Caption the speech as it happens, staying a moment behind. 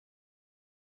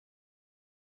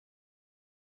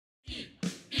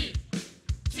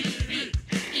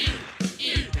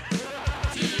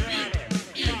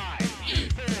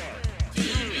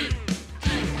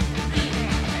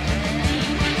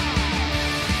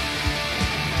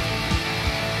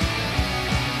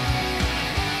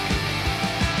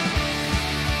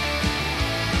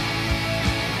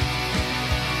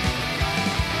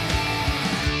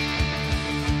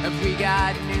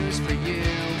got news for you.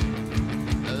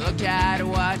 Look at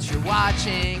what you're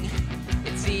watching.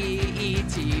 It's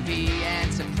EETV,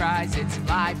 and surprise, it's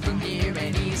live from here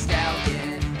in East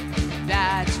Elgin.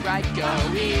 That's right, go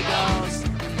Eagles.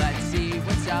 Let's see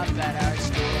what's up at our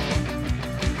school.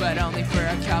 But only for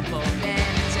a couple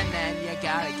minutes, and then you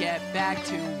gotta get back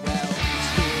to, well,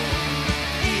 school.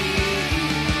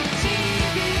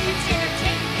 EETV, it's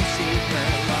entertaining, super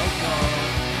local.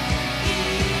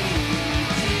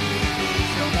 EETV,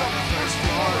 filmed on the first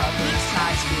floor of this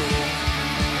high school.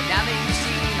 And now that you've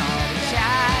seen all the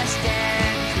cast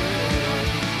and crew,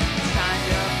 it's time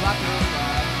to buckle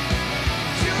up.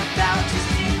 You're about to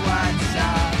see what's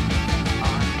up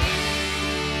on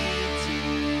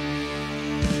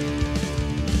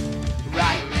EETV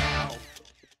right now.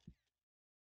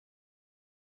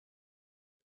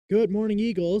 Good morning,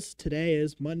 Eagles. Today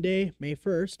is Monday, May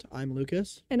 1st. I'm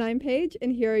Lucas. And I'm Paige,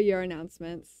 and here are your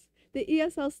announcements. The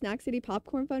ESL Snack City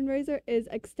Popcorn fundraiser is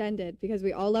extended because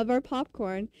we all love our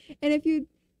popcorn. And if you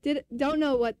don't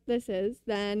know what this is,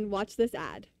 then watch this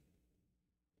ad.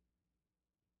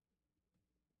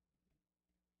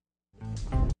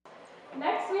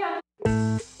 Next, we have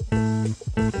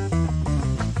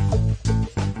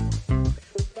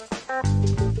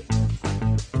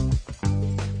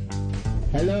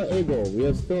Hello Eagle, we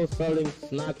are still selling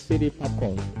Snack City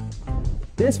popcorn.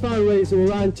 This fundraiser will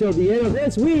run until the end of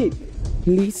this week.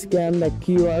 Please scan the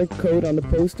QR code on the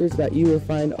posters that you will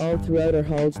find all throughout our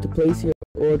halls to place your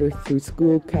order through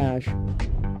school cash.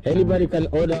 Anybody can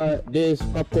order this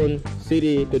popcorn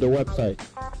CD to the website.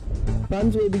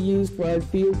 Funds will be used for our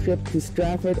field trip to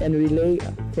Stratford and Relay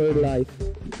for Life.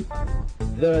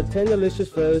 There are 10 delicious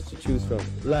flavors to choose from,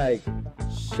 like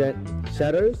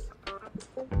cheddars,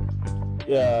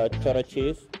 Cheddar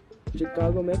cheese,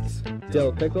 Chicago mix,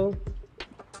 dill pickle,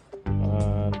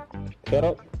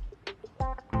 carrot,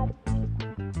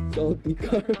 salty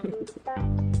caramel,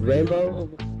 rainbow,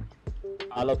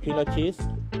 jalapeno cheese.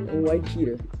 and white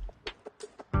cheddar.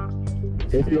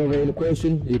 If you have any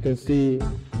question, you can see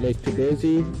Miss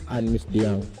Daisy and Miss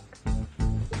Dion.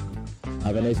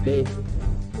 Have a nice day.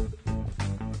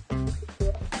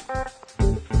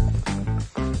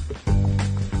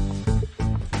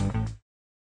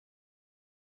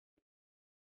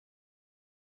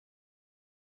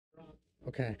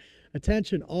 Okay.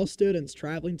 Attention, all students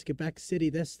traveling to Quebec City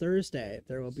this Thursday.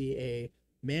 There will be a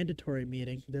mandatory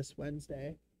meeting this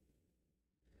Wednesday.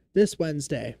 This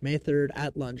Wednesday, May 3rd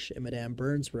at lunch in Madame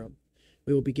Burns' room.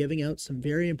 We will be giving out some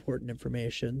very important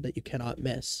information that you cannot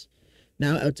miss.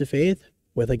 Now out to Faith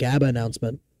with a GABA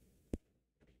announcement.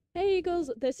 Hey Eagles,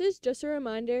 this is just a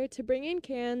reminder to bring in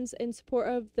cans in support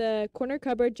of the corner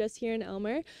cupboard just here in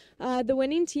Elmer. The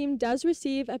winning team does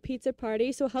receive a pizza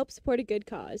party, so help support a good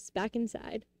cause. Back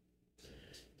inside.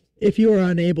 If you are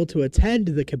unable to attend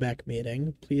the Quebec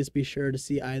meeting, please be sure to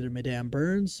see either Madame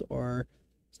Burns or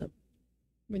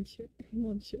Monsieur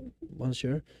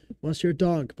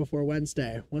Donk before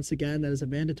Wednesday. Once again, that is a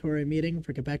mandatory meeting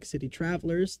for Quebec City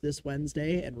travelers this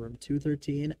Wednesday in room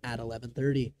 213 at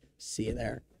 11:30. See you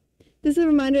there. This is a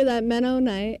reminder that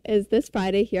Mennonite is this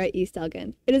Friday here at East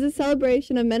Elgin. It is a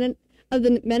celebration of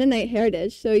the Mennonite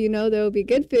heritage, so you know there will be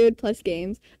good food plus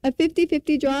games, a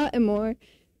 50-50 draw, and more.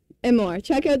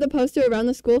 Check out the poster around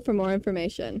the school for more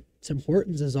information. Tim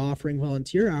Hortons is offering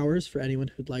volunteer hours for anyone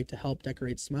who'd like to help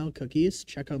decorate smile cookies.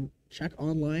 Check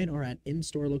online or at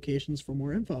in-store locations for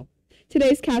more info.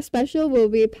 Today's cast special will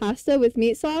be pasta with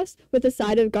meat sauce with a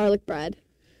side of garlic bread.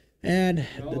 And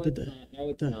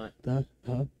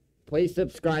Please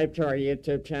subscribe to our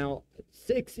YouTube channel.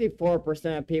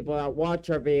 64% of people that watch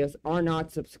our videos are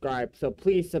not subscribed, so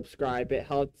please subscribe. It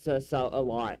helps us out a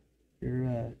lot.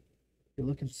 You're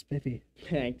looking spiffy.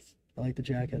 Thanks. I like the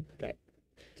jacket. Okay.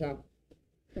 So.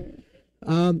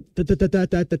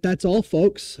 That's all,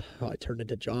 folks. Oh, I turned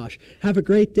into Josh. Have a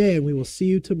great day, and we will see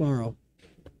you tomorrow.